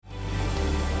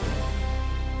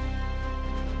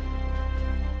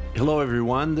Hello,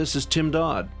 everyone. This is Tim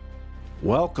Dodd.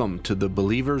 Welcome to the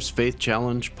Believers Faith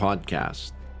Challenge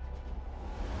podcast.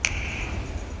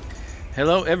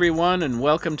 Hello, everyone, and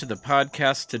welcome to the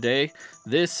podcast today.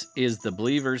 This is the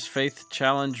Believers Faith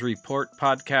Challenge Report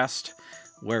podcast,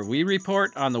 where we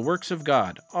report on the works of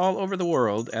God all over the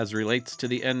world as relates to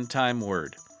the end time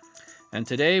word. And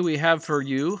today we have for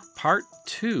you part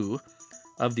 2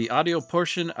 of the audio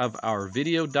portion of our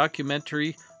video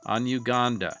documentary on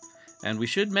Uganda. And we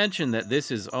should mention that this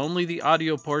is only the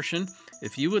audio portion.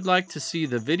 If you would like to see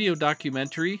the video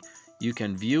documentary, you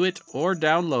can view it or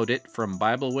download it from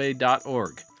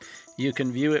BibleWay.org. You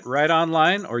can view it right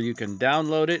online, or you can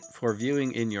download it for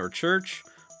viewing in your church,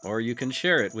 or you can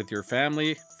share it with your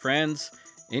family, friends,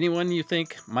 anyone you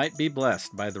think might be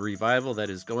blessed by the revival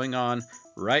that is going on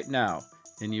right now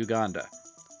in Uganda.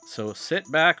 So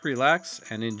sit back, relax,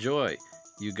 and enjoy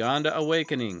Uganda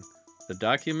Awakening, the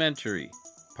documentary,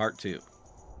 Part 2.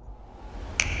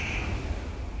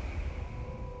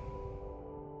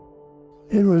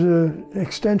 It was an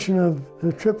extension of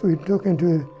the trip we took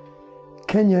into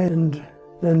Kenya, and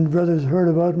then brothers heard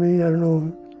about me. I don't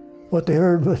know what they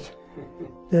heard, but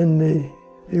then they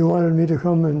wanted me to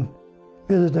come and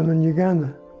visit them in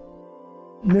Uganda.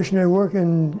 Missionary work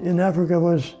in Africa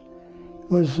was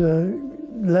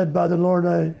led by the Lord.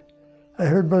 I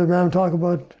heard Brother Branham talk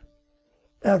about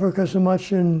Africa so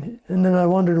much, and then I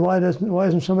wondered why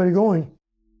isn't somebody going?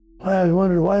 I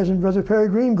wondered why isn't Brother Perry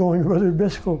Green going, Brother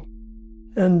Biscoe?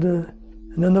 And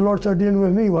then the Lord started dealing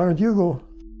with me. Why don't you go?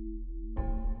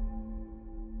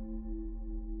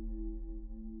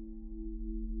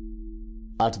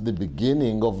 At the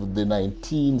beginning of the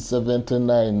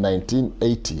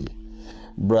 1979-1980,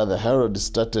 Brother Harold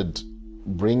started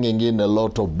bringing in a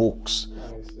lot of books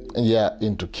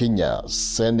into Kenya,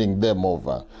 sending them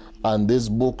over. And these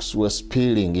books were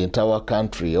spilling into our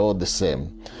country all the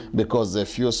same, because a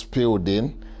few spilled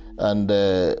in, and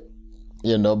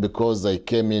because I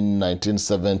came in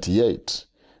 1978,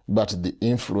 but the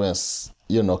influence,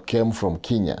 came from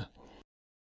Kenya.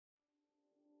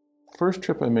 First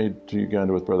trip I made to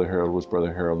Uganda with Brother Harold was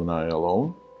Brother Harold and I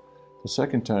alone. The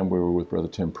second time we were with Brother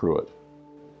Tim Pruitt,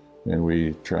 and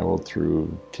we traveled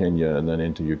through Kenya and then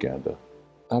into Uganda.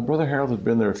 Brother Harold had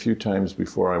been there a few times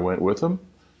before I went with him.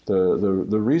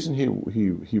 The reason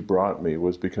he brought me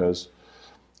was because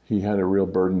he had a real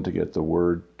burden to get the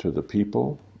word to the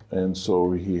people, and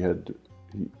so he had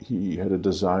a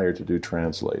desire to do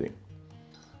translating.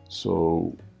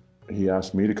 So he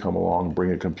asked me to come along,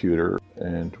 bring a computer,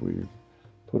 and we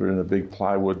put it in a big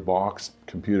plywood box.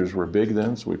 Computers were big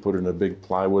then, so we put it in a big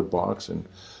plywood box and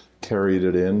carried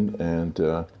it in and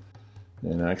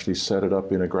actually set it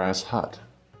up in a grass hut.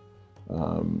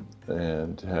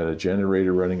 And had a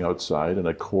generator running outside and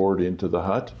a cord into the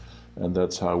hut, and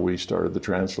that's how we started the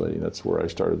translating. That's where I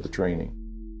started the training.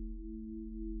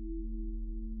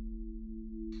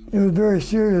 It was very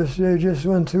serious. They just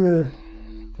went through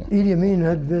Idi Amin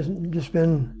had just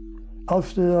been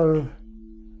ousted out of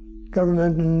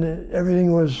government, and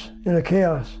everything was in a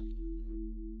chaos.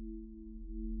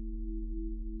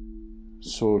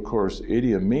 So, of course,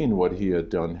 Idi Amin, what he had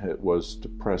done was to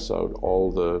press out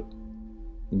all the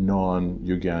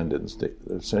non-Ugandans,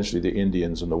 essentially the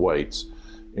Indians and the whites,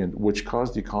 which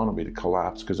caused the economy to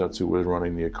collapse, because that's who was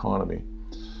running the economy.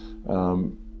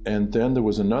 And then there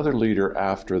was another leader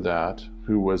after that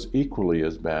who was equally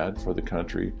as bad for the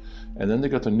country. And then they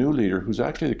got the new leader, who's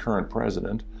actually the current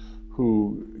president,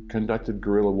 who conducted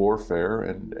guerrilla warfare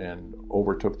and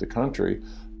overtook the country.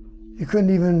 You couldn't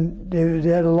even, they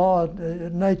had a law,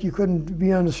 at night you couldn't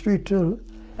be on the street till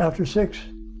after 6.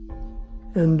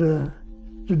 And the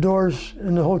doors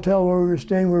in the hotel where we were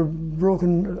staying were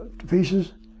broken to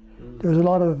pieces. There was a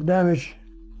lot of damage.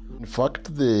 In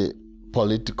fact, the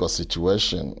political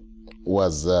situation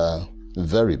was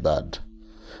very bad,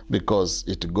 because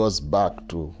it goes back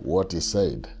to what he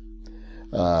said.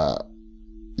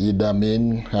 Idi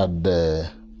Amin had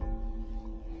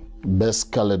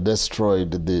basically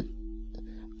destroyed the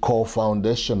core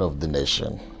foundation of the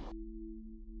nation.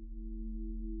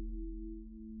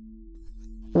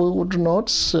 We would not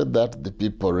say that the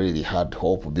people really had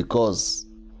hope, because,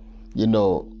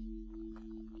 the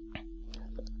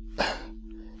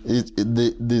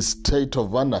state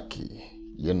of anarchy,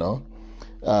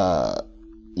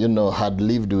 had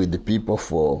lived with the people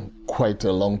for quite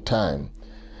a long time,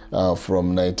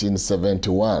 from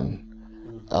 1971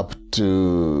 up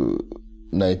to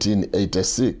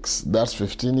 1986. That's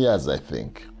 15 years, I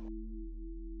think.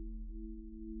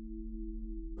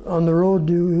 On the road,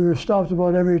 we were stopped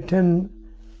about every 10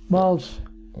 miles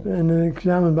and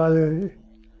examined by the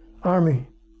Army.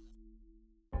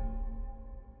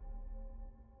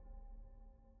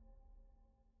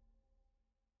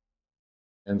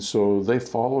 And so they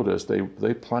followed us.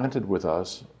 They planted with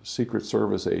us Secret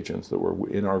Service agents that were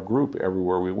in our group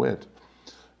everywhere we went.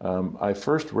 I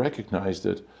first recognized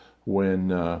it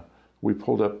when we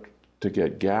pulled up to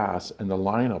get gas, and the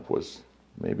lineup was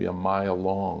maybe a mile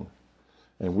long.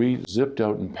 And we zipped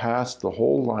out and passed the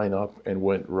whole lineup and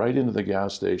went right into the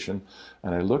gas station.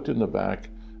 And I looked in the back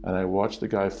and I watched the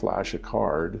guy flash a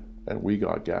card, and we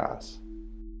got gas.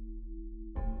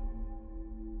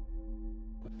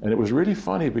 And it was really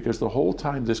funny because the whole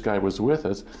time this guy was with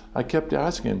us, I kept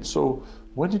asking him, so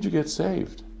when did you get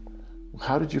saved?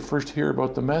 How did you first hear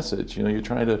about the message? You know, you're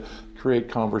trying to create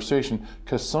conversation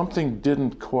because something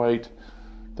didn't quite,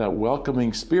 that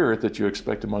welcoming spirit that you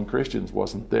expect among Christians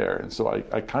wasn't there. And so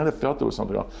I kind of felt there was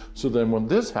something wrong. So then when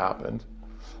this happened,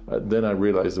 then I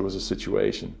realized there was a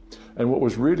situation. And what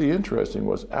was really interesting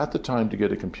was at the time to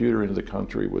get a computer into the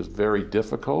country was very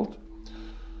difficult.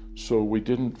 So we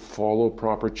didn't follow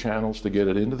proper channels to get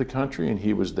it into the country, and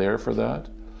he was there for that.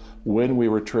 When we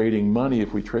were trading money,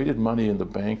 if we traded money in the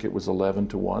bank, it was 11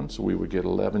 to 1, so we would get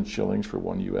 11 shillings for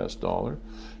 $1 US.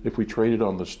 If we traded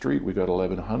on the street, we got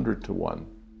 1,100 to 1.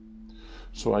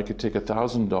 So I could take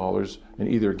 $1,000 and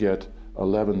either get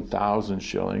 11,000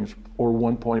 shillings or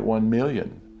 1.1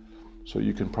 million. So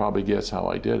you can probably guess how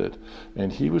I did it.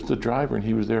 And he was the driver, and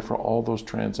he was there for all those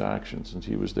transactions, and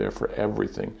he was there for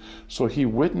everything. So he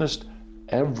witnessed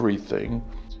everything.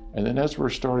 And then as we're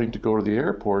starting to go to the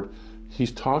airport,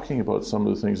 he's talking about some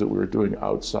of the things that we were doing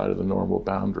outside of the normal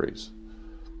boundaries.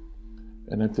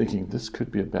 And I'm thinking, this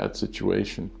could be a bad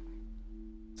situation.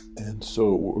 And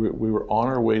so we were on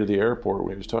our way to the airport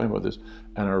when he was talking about this,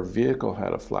 and our vehicle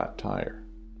had a flat tire.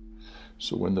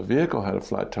 So when the vehicle had a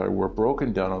flat tire, we're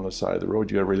broken down on the side of the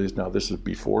road. You gotta realize now this is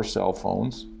before cell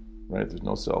phones, right? There's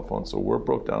no cell phones. So we're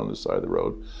broke down on the side of the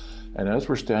road. And as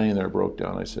we're standing there broke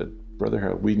down, I said, Brother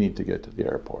Harold, we need to get to the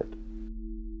airport.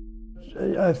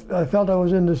 I felt I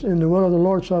was in the will of the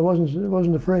Lord, so I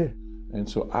wasn't afraid. And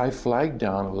so I flagged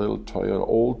down a little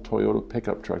old Toyota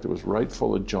pickup truck that was right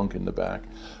full of junk in the back.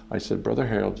 I said, Brother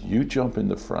Harold, you jump in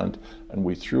the front, and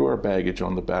we threw our baggage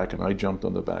on the back, and I jumped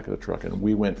on the back of the truck, and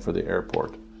we went for the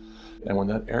airport. And when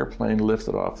that airplane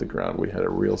lifted off the ground, we had a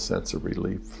real sense of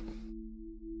relief.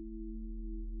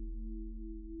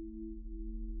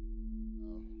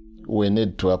 We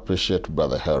need to appreciate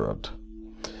Brother Harold.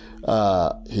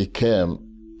 He came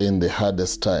in the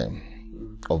hardest time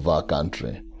of our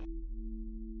country.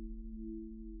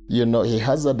 You know, he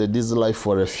hazarded his life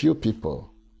for a few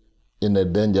people in a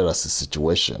dangerous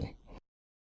situation.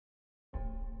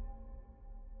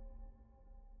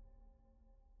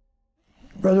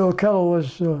 Brother O'Kello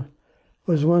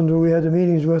was one that we had the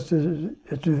meetings with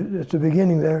at the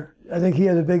beginning there. I think he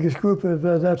had the biggest group at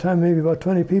that time, maybe about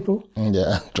 20 people.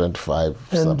 Yeah, 25,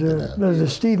 and something. And Brother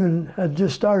Stephen had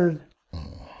just started.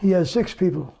 He had 6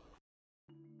 people.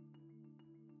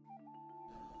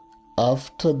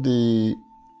 After the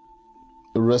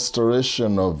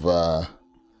restoration of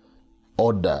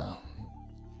order,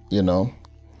 you know,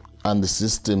 and the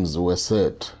systems were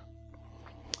set,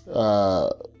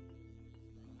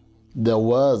 there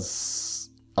was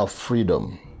a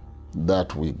freedom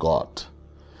that we got,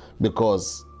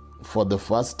 because for the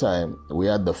first time we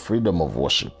had the freedom of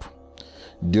worship.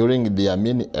 During the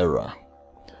Amin era,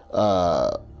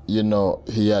 you know,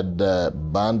 he had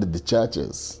banned the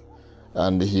churches,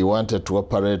 and he wanted to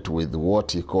operate with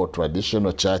what he called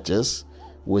traditional churches,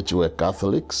 which were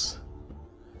Catholics,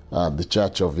 the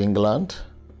Church of England,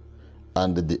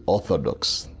 and the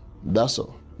Orthodox. That's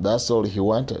all. That's all he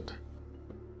wanted.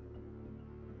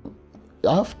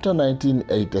 After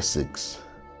 1986,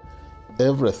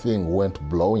 everything went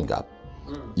blowing up,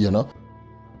 you know.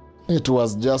 It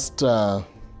was just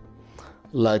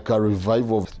like a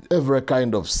revival of every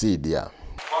kind of seed, yeah.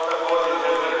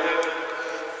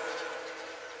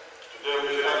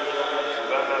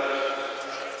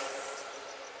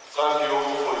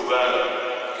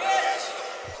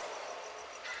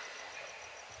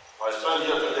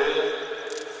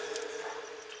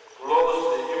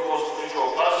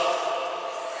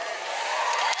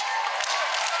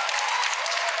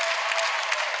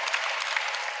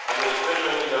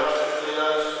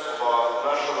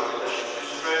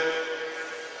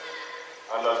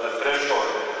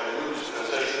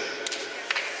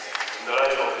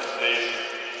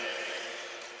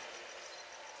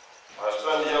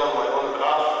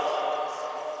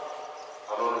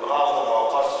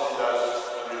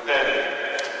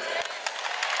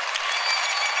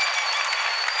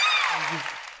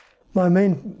 My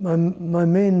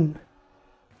main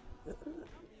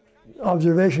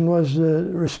observation was the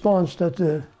response that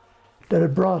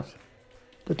it brought,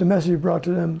 that the message brought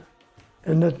to them.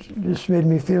 And that just made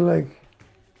me feel like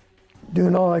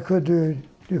doing all I could to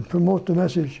promote the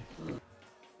message.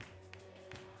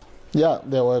 Yeah,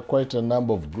 there were quite a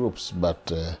number of groups,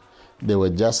 but they were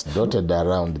just dotted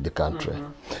around the country.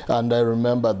 Mm-hmm. And I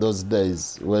remember those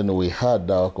days when we had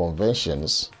our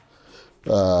conventions,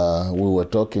 we were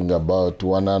talking about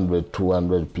 100,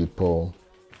 200 people.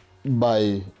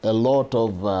 By a lot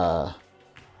of,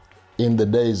 in the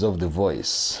days of The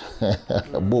Voice,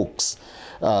 books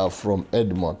from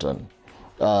Edmonton,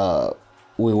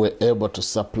 we were able to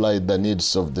supply the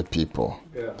needs of the people.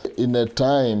 Yeah. In a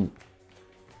time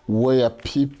where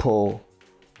people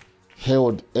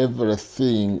held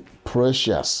everything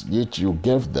precious which you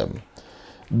gave them,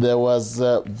 there was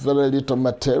very little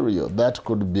material that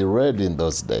could be read in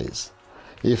those days.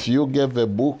 If you gave a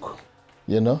book,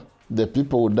 the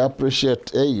people would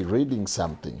appreciate, reading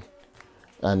something.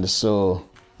 And so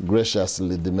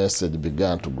graciously the message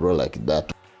began to grow like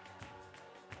that.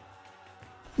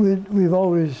 We've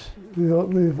always,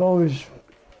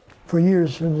 for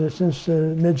years, since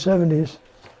the mid-70s,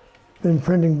 been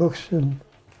printing books and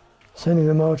sending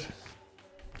them out.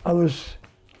 I was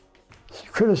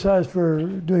criticized for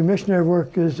doing missionary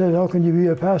work. They said, how can you be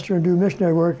a pastor and do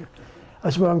missionary work?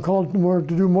 I said, well, I'm called to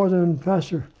do more than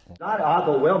pastor. I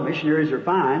thought, well, missionaries are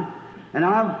fine. And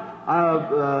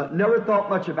I've never thought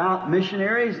much about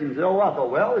missionaries. And I thought,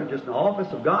 well, there's just an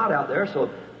office of God out there, so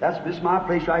that's just my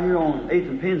place right here on 8th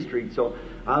and Penn Street. So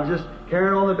I was just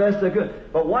carrying on the best I could.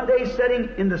 But one day, sitting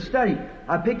in the study,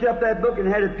 I picked up that book and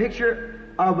had a picture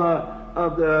of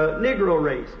the Negro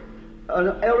race,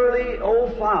 an elderly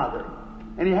old father,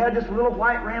 and he had this little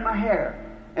white ram of hair,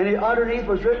 and underneath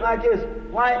was written like this: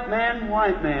 white man,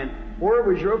 where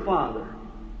was your father?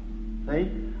 See?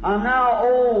 I'm now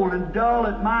old and dull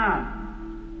at mind,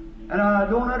 and I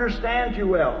don't understand you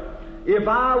well. If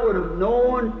I would have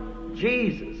known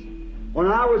Jesus when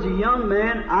I was a young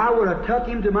man, I would have took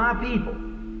him to my people.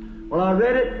 Well, I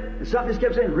read it, and something just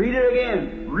kept saying, read it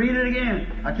again, read it again.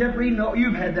 I kept reading,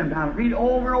 you've had them down, read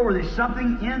over and over, there's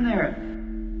something in there.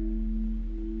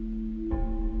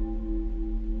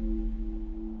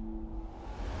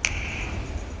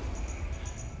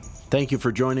 Thank you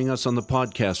for joining us on the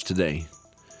podcast today.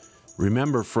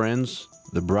 Remember, friends,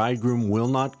 the bridegroom will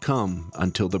not come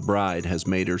until the bride has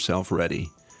made herself ready.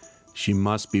 She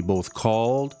must be both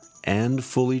called and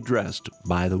fully dressed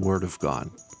by the Word of God.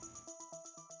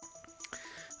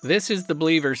 This is the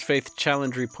Believer's Faith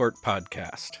Challenge Report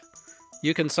podcast.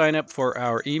 You can sign up for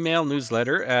our email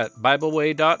newsletter at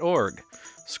BibleWay.org.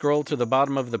 Scroll to the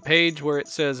bottom of the page where it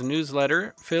says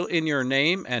Newsletter, fill in your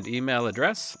name and email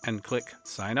address, and click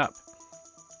Sign Up.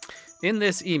 In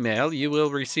this email, you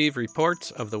will receive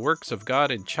reports of the works of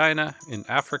God in China, in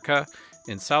Africa,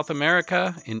 in South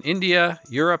America, in India,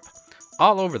 Europe,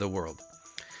 all over the world.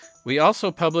 We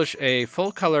also publish a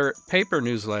full-color paper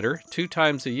newsletter 2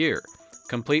 times a year,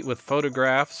 complete with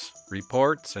photographs,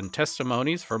 reports, and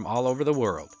testimonies from all over the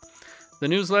world. The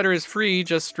newsletter is free,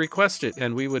 just request it,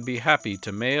 and we would be happy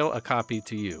to mail a copy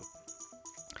to you.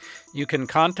 You can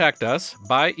contact us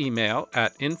by email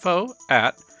at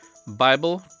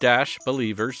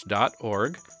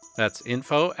info@bible-believers.org. That's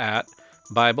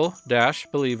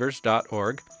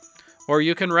info@bible-believers.org. Or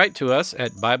you can write to us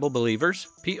at Bible Believers,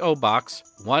 P.O. Box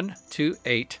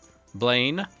 128,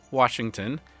 Blaine,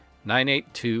 Washington,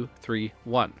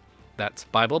 98231. That's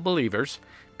Bible Believers,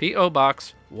 P.O.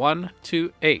 Box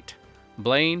 128,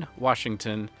 Blaine,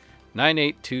 Washington,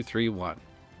 98231.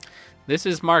 This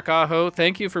is Mark Aho.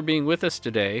 Thank you for being with us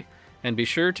today, and be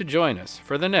sure to join us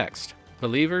for the next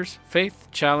Believer's Faith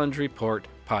Challenge Report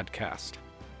podcast.